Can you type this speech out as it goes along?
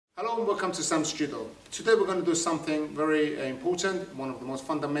Hello and welcome to Sam's Judo. Today we're going to do something very important, one of the most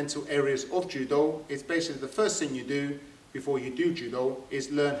fundamental areas of Judo. It's basically the first thing you do before you do Judo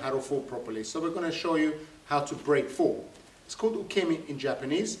is learn how to fall properly. So we're going to show you how to break fall. It's called Ukemi in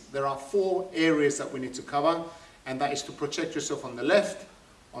Japanese. There are 4 areas that we need to cover, and that is to protect yourself on the left,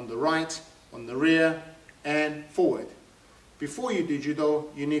 on the right, on the rear and forward. Before you do Judo,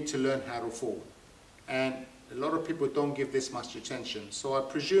 you need to learn how to fall. And a lot of people don't give this much attention. So I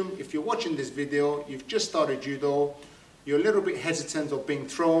presume if you're watching this video, you've just started Judo, you're a little bit hesitant of being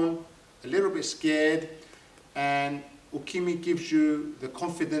thrown, a little bit scared, and Ukemi gives you the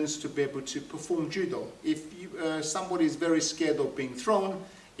confidence to be able to perform Judo. If somebody is very scared of being thrown,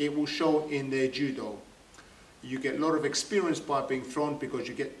 it will show in their Judo. You get a lot of experience by being thrown because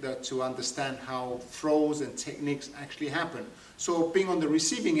you get to understand how throws and techniques actually happen. So being on the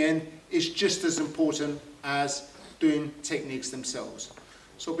receiving end is just as important as doing techniques themselves.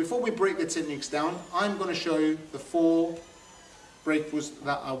 So before we break the techniques down, I'm going to show you the 4 breakfalls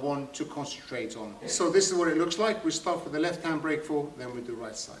that I want to concentrate on. So this is what it looks like. We start with the left hand breakfall, then we do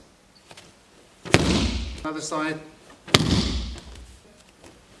right side. Other side.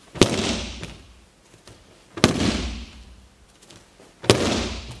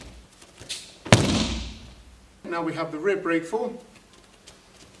 Now we have the rear breakfall.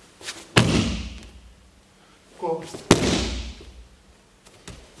 Go.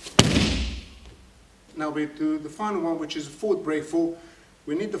 Now we do the final one, which is a forward breakfall.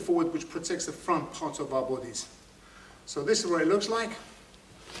 We need the forward, which protects the front part of our bodies. So this is what it looks like.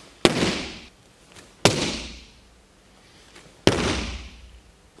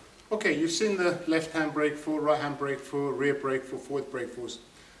 Okay, you've seen the left hand breakfall, right hand breakfall, rear breakfall, forward breakfalls.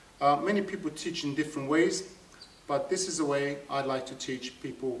 Many people teach in different ways, but this is the way I'd like to teach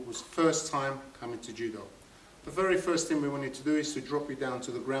people who's first time coming to Judo. The very first thing we want you to do is to drop you down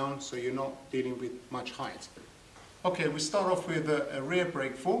to the ground so you're not dealing with much height. Okay, we start off with a rear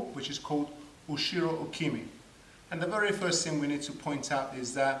breakfall, which is called Ushiro Ukemi. And the very first thing we need to point out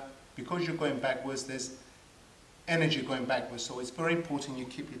is that because you're going backwards, there's energy going backwards, so it's very important you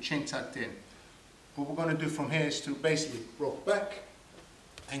keep your chin tucked in. What we're going to do from here is to basically rock back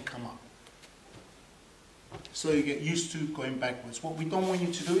and come up. So you get used to going backwards. What we don't want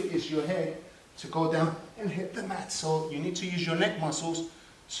you to do is your head to go down and hit the mat. So you need to use your neck muscles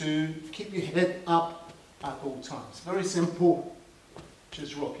to keep your head up at all times. Very simple,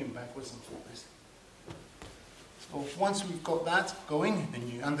 just rocking backwards and forwards. So once we've got that going and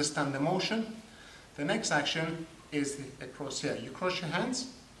you understand the motion, the next action is across here. You cross your hands,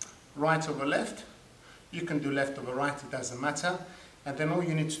 right over left. You can do left over right, it doesn't matter. And then all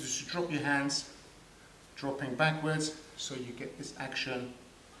you need to do is to drop your hands, dropping backwards, so you get this action.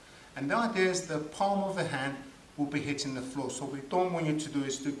 And the idea is the palm of the hand will be hitting the floor. So what we don't want you to do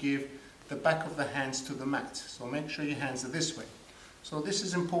is to give the back of the hands to the mat. So make sure your hands are this way. So this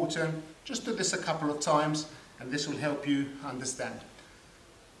is important. Just do this a couple of times and this will help you understand.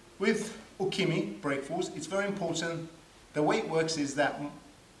 With Ukemi breakfalls, it's very important. The way it works is that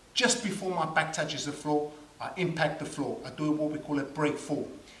just before my back touches the floor, I impact the floor. I do what we call a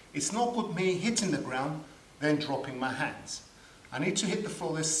breakfall. It's not good me hitting the ground, then dropping my hands. I need to hit the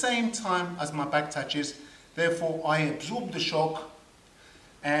floor the same time as my back touches, therefore I absorb the shock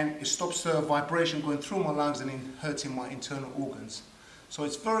and it stops the vibration going through my lungs and hurting my internal organs. So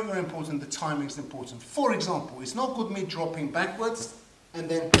it's very, very important, the timing is important. For example, it's not good me dropping backwards and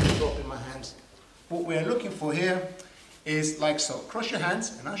then dropping my hands. What we're looking for here is like so. Cross your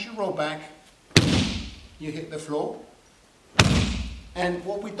hands and as you roll back, you hit the floor. And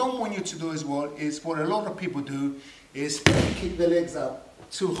what we don't want you to do as well is what a lot of people do is keep the legs up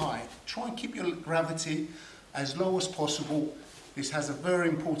too high. Try and keep your gravity as low as possible. This has a very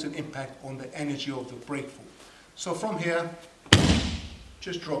important impact on the energy of the breakfall. So from here,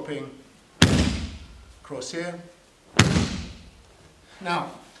 just dropping across here.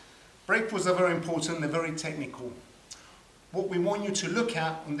 Now, breakfalls are very important, they're very technical. What we want you to look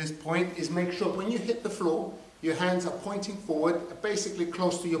at on this point is make sure when you hit the floor, your hands are pointing forward, basically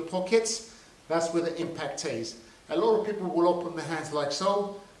close to your pockets. That's where the impact is. A lot of people will open their hands like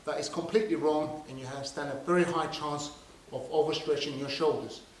so. That is completely wrong and you stand a very high chance of overstretching your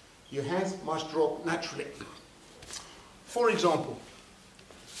shoulders. Your hands must drop naturally. For example,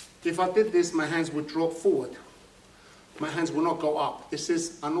 if I did this, my hands would drop forward. My hands will not go up. This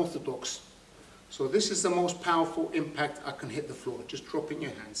is unorthodox. So this is the most powerful impact I can hit the floor, just dropping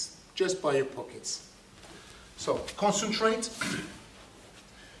your hands, just by your pockets. So concentrate,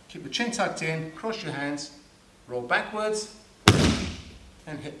 keep the chin tucked in, cross your hands, roll backwards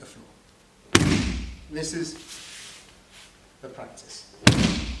and hit the floor. This is the practice.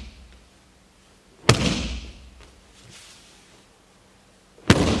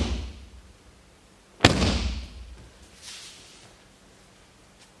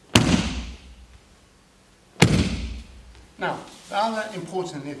 Now, the other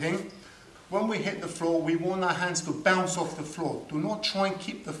important thing, when we hit the floor, we want our hands to bounce off the floor. Do not try and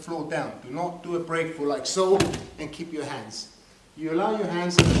keep the floor down. Do not do a breakfall like so and keep your hands. You allow your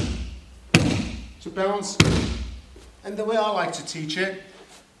hands to bounce. And the way I like to teach it,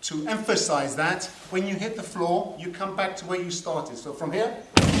 to emphasize that, when you hit the floor, you come back to where you started. So from here,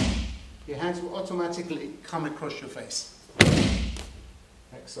 your hands will automatically come across your face.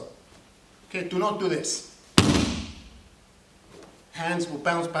 Like so. Okay, do not do this. Hands will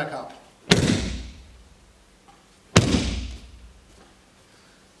bounce back up.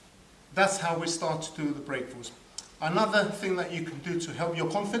 That's how we start to do the breakfalls. Another thing that you can do to help your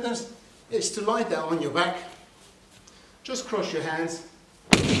confidence is to lie down on your back. Just cross your hands.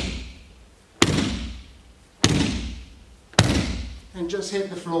 And just hit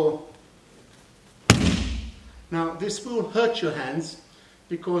the floor. Now this will hurt your hands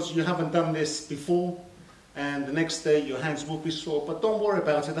because you haven't done this before, and the next day your hands will be sore, but don't worry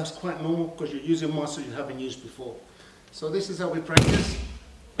about it, that's quite normal because you're using muscle you haven't used before. So this is how we practice.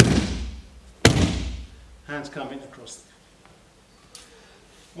 Hands coming across.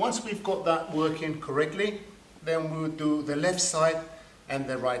 Once we've got that working correctly, then we'll do the left side and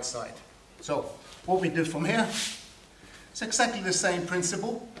the right side. So what we do from here, it's exactly the same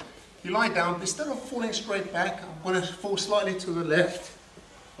principle. You lie down, instead of falling straight back, I'm going to fall slightly to the left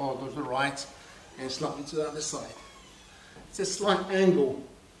or to the right and slightly to the other side. It's a slight angle.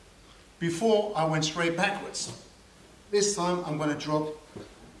 Before I went straight backwards. This time I'm going to drop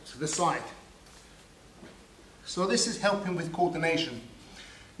to the side. So this is helping with coordination.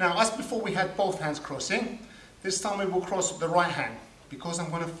 Now, as before we had both hands crossing, this time we will cross with the right hand because I'm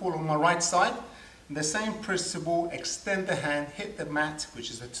going to fall on my right side. In the same principle, extend the hand, hit the mat, which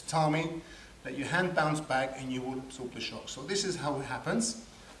is a tatami, let your hand bounce back and you will absorb the shock. So this is how it happens.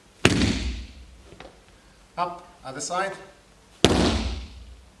 Up, other side,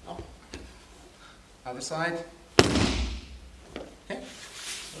 up, other side. Okay,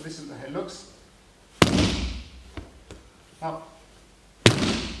 so this is how it looks. Up.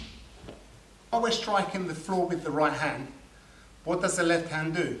 Always striking the floor with the right hand. What does the left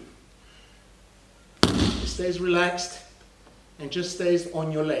hand do? It stays relaxed and just stays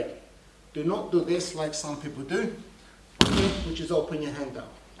on your leg. Do not do this like some people do, which is open your hand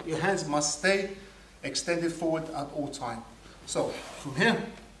up. Your hands must stay extended forward at all times. So from here,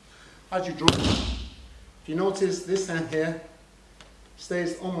 as you drop, if you notice this hand here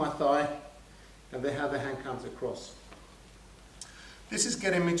stays on my thigh and the other hand comes across. This is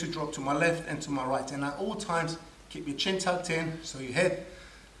getting me to drop to my left and to my right, and at all times keep your chin tucked in so your head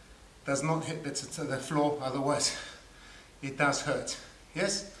does not hit the floor, otherwise it does hurt.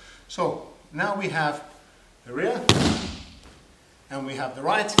 Yes? So now we have the rear, and we have the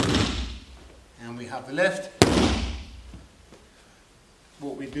right, and we have the left.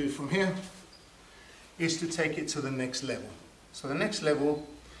 What we do from here is to take it to the next level. So the next level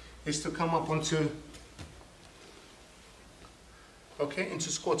is to come up onto into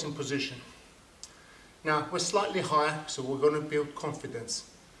squatting position. Now we're slightly higher, so we're going to build confidence.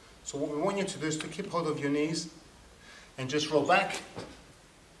 So what we want you to do is to keep hold of your knees and just roll back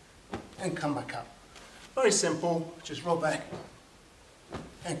and come back up. Very simple, just roll back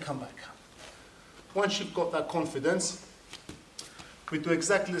and come back up. Once you've got that confidence, we do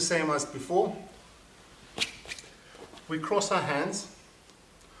exactly the same as before. We cross our hands.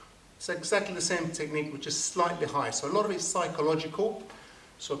 It's exactly the same technique, which is slightly high. So a lot of it's psychological.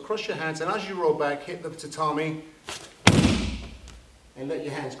 So cross your hands, and as you roll back, hit the tatami and let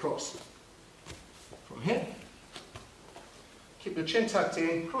your hands cross. From here, keep your chin tucked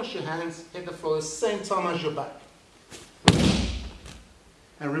in, cross your hands, hit the floor at the same time as your back.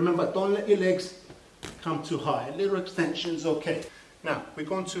 And remember, don't let your legs come too high. A little extension is okay. Now, we're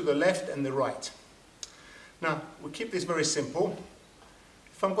going to the left and the right. Now, we keep this very simple.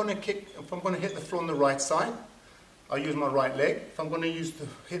 If I'm going to hit the floor on the right side, I use my right leg. If I'm going to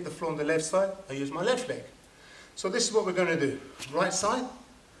hit the floor on the left side, I use my left leg. So this is what we're going to do. Right side,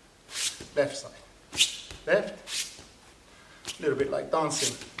 left side. Left, a little bit like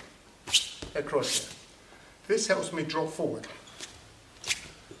dancing across here. This helps me drop forward.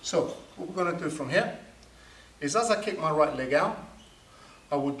 So what we're going to do from here is, as I kick my right leg out,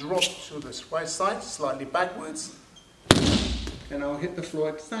 I will drop to this right side, slightly backwards, and I'll hit the floor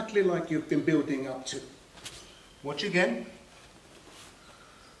exactly like you've been building up to. Watch again.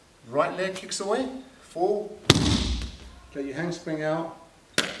 Right leg kicks away, fall, let your hand spring out,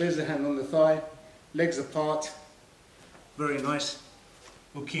 there's the hand on the thigh, legs apart, very nice,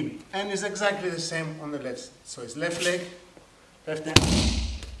 Ukemi. And it's exactly the same on the left. So it's left leg, left hand,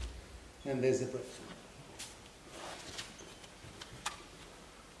 and there's the breath.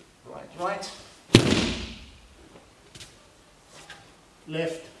 right,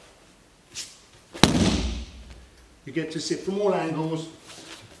 left. You get to sit from all angles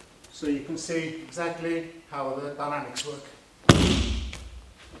so you can see exactly how the dynamics work.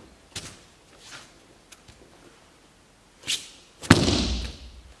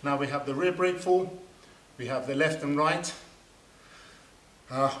 Now we have the rear breakfall, we have the left and right.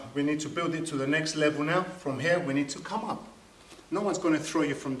 We need to build it to the next level now. From here we need to come up. No one's going to throw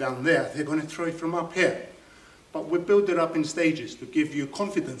you from down there, they're going to throw you from up here. But we build it up in stages to give you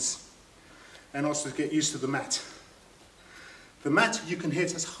confidence and also to get used to the mat. The mat you can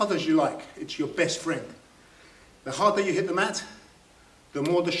hit as hard as you like, it's your best friend. The harder you hit the mat, the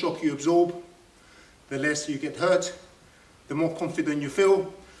more the shock you absorb, the less you get hurt, the more confident you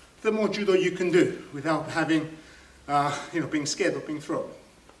feel, the more judo you can do without having, being scared of being thrown.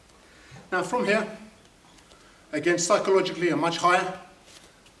 Now from here, again psychologically I'm much higher,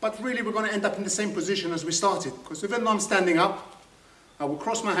 but really we're going to end up in the same position as we started, because even though I'm standing up, I will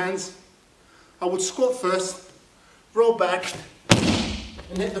cross my hands, I would squat first, roll back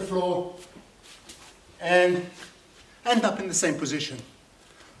and hit the floor and end up in the same position.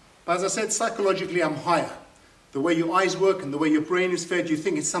 But as I said, psychologically I'm higher. The way your eyes work and the way your brain is fed, you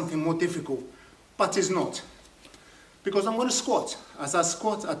think it's something more difficult, but it's not. Because I'm going to squat. As I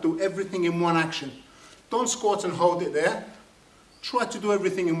squat, I do everything in one action. Don't squat and hold it there. Try to do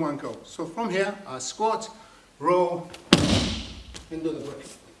everything in one go. So from here, I squat, roll, and do the break.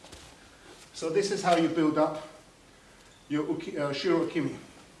 So this is how you build up your Shiro Ukemi.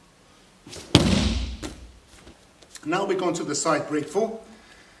 Now we go on to the side breakfall.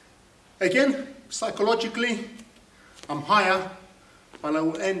 Again, psychologically, I'm higher, but I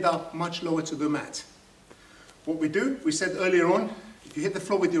will end up much lower to the mat. What we do, we said earlier on, if you hit the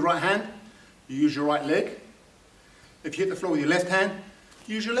floor with your right hand, you use your right leg. If you hit the floor with your left hand,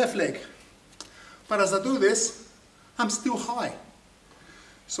 you use your left leg. But as I do this, I'm still high.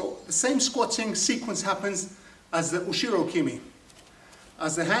 So the same squatting sequence happens as the Ushiro Ukemi.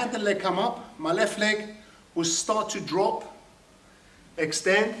 As the hand and leg come up, my left leg will start to drop,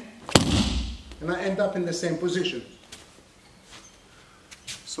 extend, and I end up in the same position.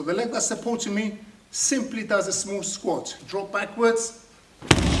 So the leg that's supporting me simply does a small squat, drop backwards,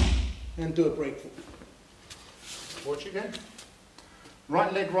 and do a breakfall. Watch again.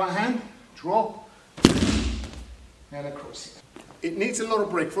 Right leg, right hand, drop, and across. It needs a lot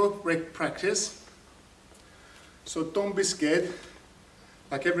of break practice, so don't be scared.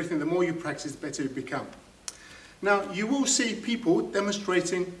 Like everything, the more you practice, the better you become. Now, you will see people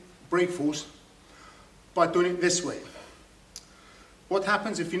demonstrating breakfalls by doing it this way. What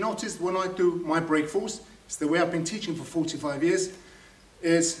happens, if you notice, when I do my breakfalls, it's the way I've been teaching for 45 years,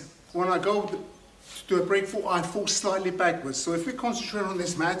 is when I go to do a breakfall, I fall slightly backwards. So if we concentrate on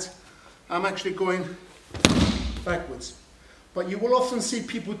this mat, I'm actually going backwards. But you will often see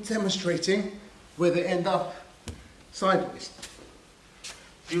people demonstrating where they end up sideways.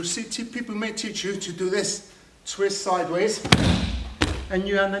 You'll see people may teach you to do this, twist sideways, and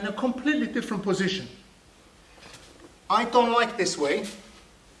you are in a completely different position. I don't like this way,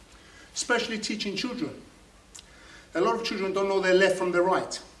 especially teaching children. A lot of children don't know their left from their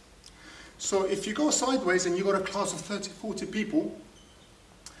right. So if you go sideways and you've got a class of 30, 40 people,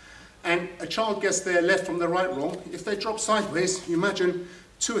 and a child gets their left from their right wrong, if they drop sideways, you imagine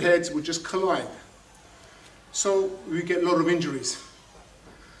two heads would just collide. So we get a lot of injuries.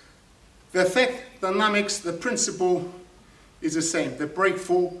 The effect, dynamics, the principle is the same. The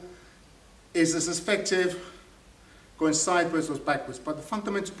breakfall is as effective going sideways or backwards. But the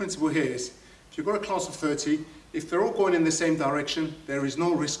fundamental principle here is, if you've got a class of 30, if they're all going in the same direction, there is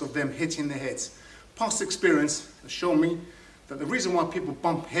no risk of them hitting their heads. Past experience has shown me that the reason why people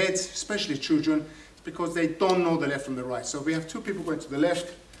bump heads, especially children, is because they don't know the left from the right. So if we have two people going to the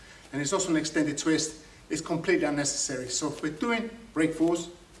left, and it's also an extended twist, it's completely unnecessary. So if we're doing breakfalls,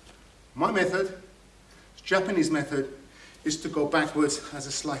 my method, Japanese method, is to go backwards as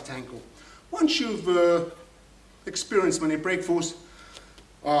a slight angle. Once you've experienced many breakfalls,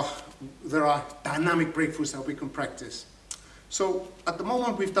 there are dynamic breakfalls that we can practice. So at the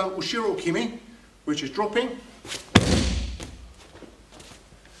moment we've done Ushiro Ukemi, which is dropping.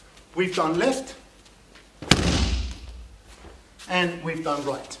 We've done left, and we've done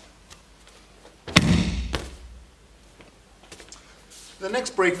right. The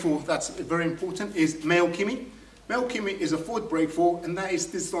next breakfall that's very important is Mei Ukemi. Mei Ukemi is a forward breakfall, and that is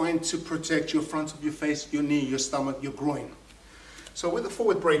designed to protect your front of your face, your knee, your stomach, your groin. So with the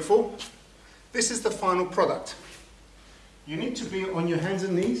forward breakfall, this is the final product. You need to be on your hands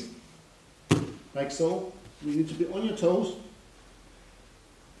and knees, like so. You need to be on your toes.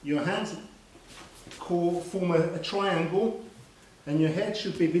 Your hands form a triangle, and your head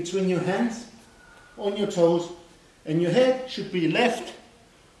should be between your hands, on your toes, and your head should be left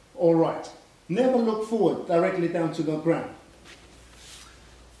or right. Never look forward directly down to the ground.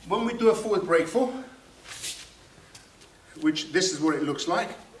 When we do a forward breakfall, which this is what it looks like.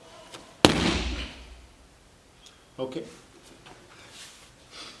 Okay.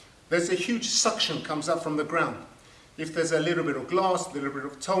 There's a huge suction comes up from the ground. If there's a little bit of glass, a little bit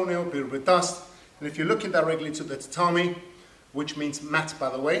of toenail, a little bit of dust, and if you're looking directly to the tatami, which means mat by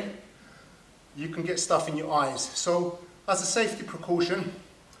the way, you can get stuff in your eyes. So as a safety precaution,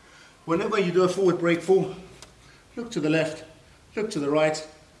 whenever you do a forward breakfall, look to the left, look to the right,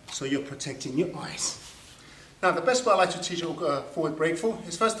 so you're protecting your eyes. Now the best way I like to teach a forward breakfall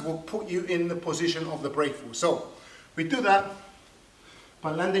is first of all put you in the position of the breakfall. So we do that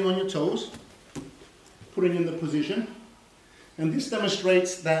by landing on your toes, putting in the position, and this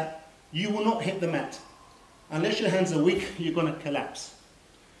demonstrates that you will not hit the mat. Unless your hands are weak, you're going to collapse.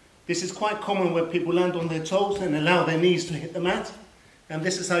 This is quite common where people land on their toes and allow their knees to hit the mat, and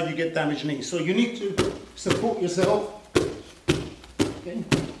this is how you get damaged knees. So you need to support yourself, okay,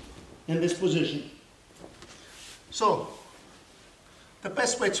 in this position. So the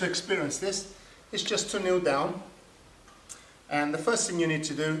best way to experience this is just to kneel down, and the first thing you need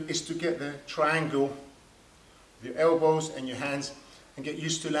to do is to get the triangle, your elbows and your hands, and get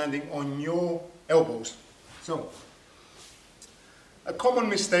used to landing on your elbows. So a common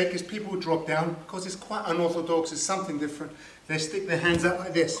mistake is people drop down because it's quite unorthodox, it's something different. They stick their hands out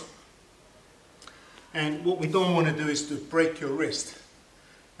like this, and what we don't want to do is to break your wrist.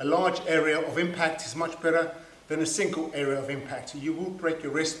 A large area of impact is much better than a single area of impact. You will break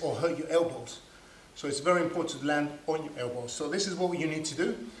your wrist or hurt your elbows. So it's very important to land on your elbows. So this is what you need to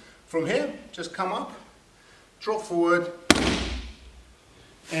do. From here, just come up, drop forward,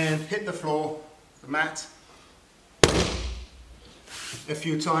 and hit the floor, the mat, a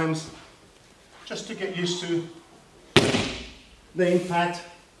few times, just to get used to the impact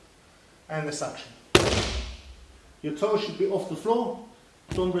and the suction. Your toes should be off the floor.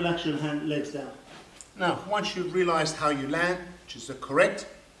 Don't relax your legs down. Now, once you've realized how you land, which is the correct,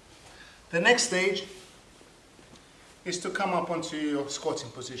 the next stage is to come up onto your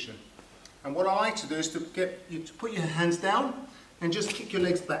squatting position. And what I like to do is to get you to put your hands down and just kick your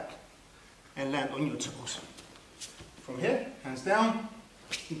legs back and land on your toes. From here, hands down,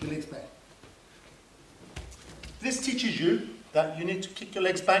 kick your legs back. This teaches you that you need to kick your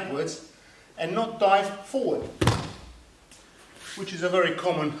legs backwards and not dive forward, which is a very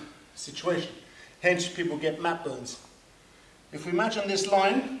common situation. Hence people get mat burns. If we imagine this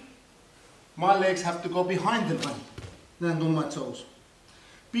line, my legs have to go behind the line, land on my toes.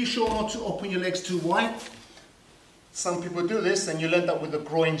 Be sure not to open your legs too wide. Some people do this and you'll end up with a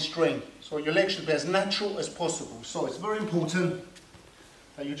groin strain. So your legs should be as natural as possible. So it's very important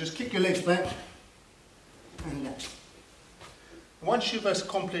that you just kick your legs back and land. Once you've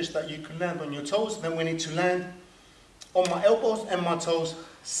accomplished that you can land on your toes, then we need to land on my elbows and my toes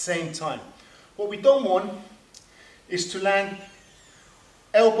same time. What we don't want is to land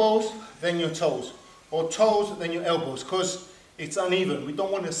elbows then your toes, or toes then your elbows, because it's uneven. We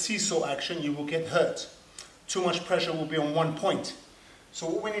don't want a seesaw action, you will get hurt. Too much pressure will be on one point. So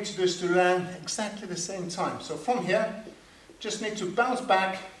what we need to do is to land exactly the same time. So from here, just need to bounce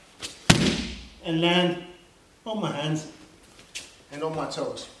back and land on my hands and on my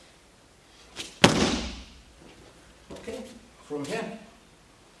toes. Okay, from here.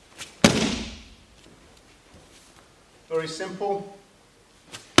 Very simple.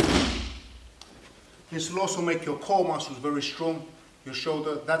 This will also make your core muscles very strong, your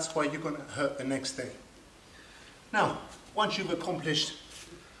shoulder. That's why you're going to hurt the next day. Now, once you've accomplished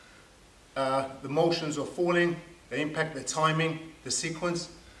the motions of falling, the impact, the timing, the sequence,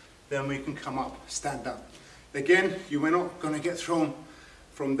 then we can come up, stand up. Again, you are not going to get thrown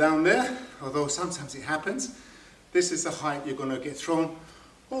from down there, although sometimes it happens. This is the height you're going to get thrown,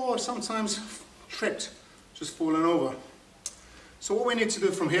 or sometimes tripped, just fallen over. So what we need to do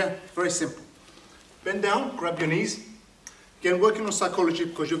from here, very simple. Bend down, grab your knees. Again, working on psychology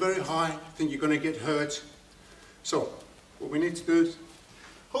because you're very high, think you're going to get hurt. So, what we need to do is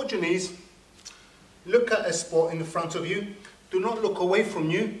hold your knees, look at a spot in the front of you, do not look away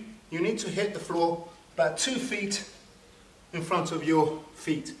from you. You need to hit the floor about 2 feet in front of your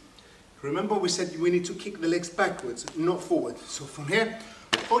feet. Remember we said we need to kick the legs backwards, not forward. So from here,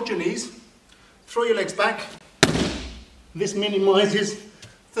 hold your knees, throw your legs back. This minimizes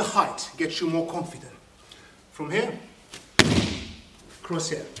the height, gets you more confident. From here, cross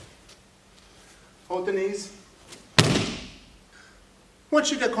here. Hold the knees. Once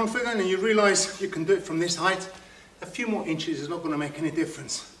you get confident and you realize you can do it from this height, a few more inches is not going to make any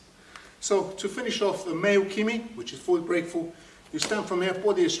difference. So to finish off the male Ukemi, which is forward breakfall, you stand from here,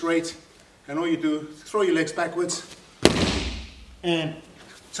 body is straight, and all you do, throw your legs backwards and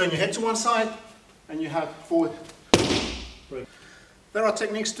turn your head to one side, and you have forward break. There are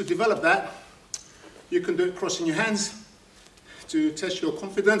techniques to develop that. You can do it crossing your hands to test your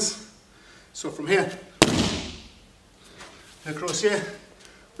confidence. So from here, across here,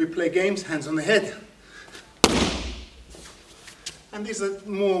 we play games, hands on the head. And these are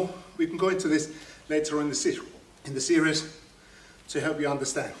more, we can go into this later on in the series to help you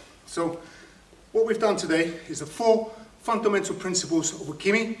understand. So what we've done today is the 4 fundamental principles of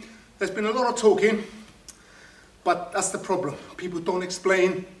Ukemi. There's been a lot of talking, but that's the problem. People don't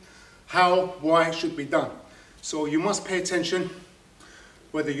explain how, why it should be done. So you must pay attention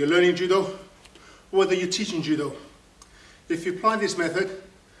whether you're learning judo or whether you're teaching judo. If you apply this method,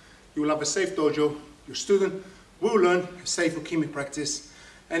 you will have a safe dojo. Your student will learn a safe Ukemi practice,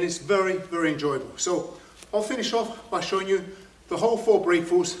 and it's very, very enjoyable. So I'll finish off by showing you the whole 4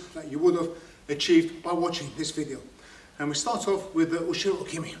 breakfalls that you would have achieved by watching this video. And we start off with the Ushiro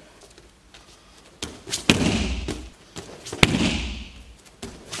Ukemi.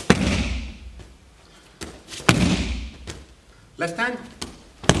 Left hand.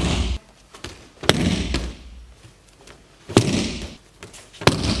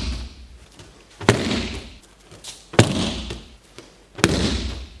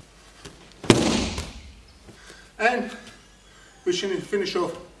 And we should finish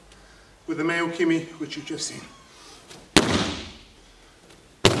off with the male Ukemi, which you've just seen.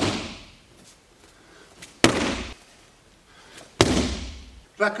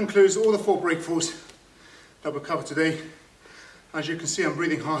 That concludes all the 4 breakfalls that we covered today. As you can see, I'm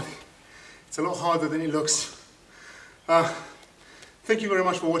breathing hard. It's a lot harder than it looks. Thank you very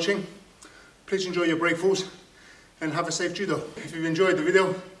much for watching. Please enjoy your breakfalls and have a safe judo. If you've enjoyed the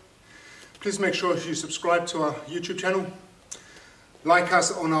video, please make sure you subscribe to our YouTube channel, like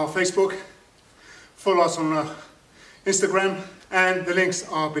us on our Facebook, follow us on our Instagram, and the links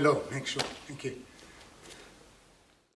are below. Make sure. Thank you.